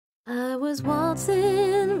I was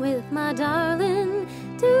waltzing with my darling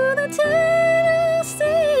to the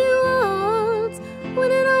Tennessee Waltz when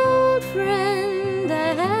an old friend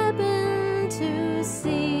I happened to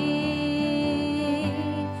see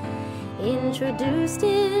introduced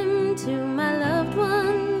him to my loved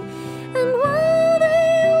one, and while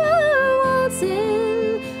they were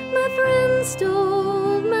waltzing, my friend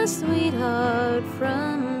stole my sweetheart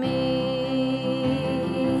from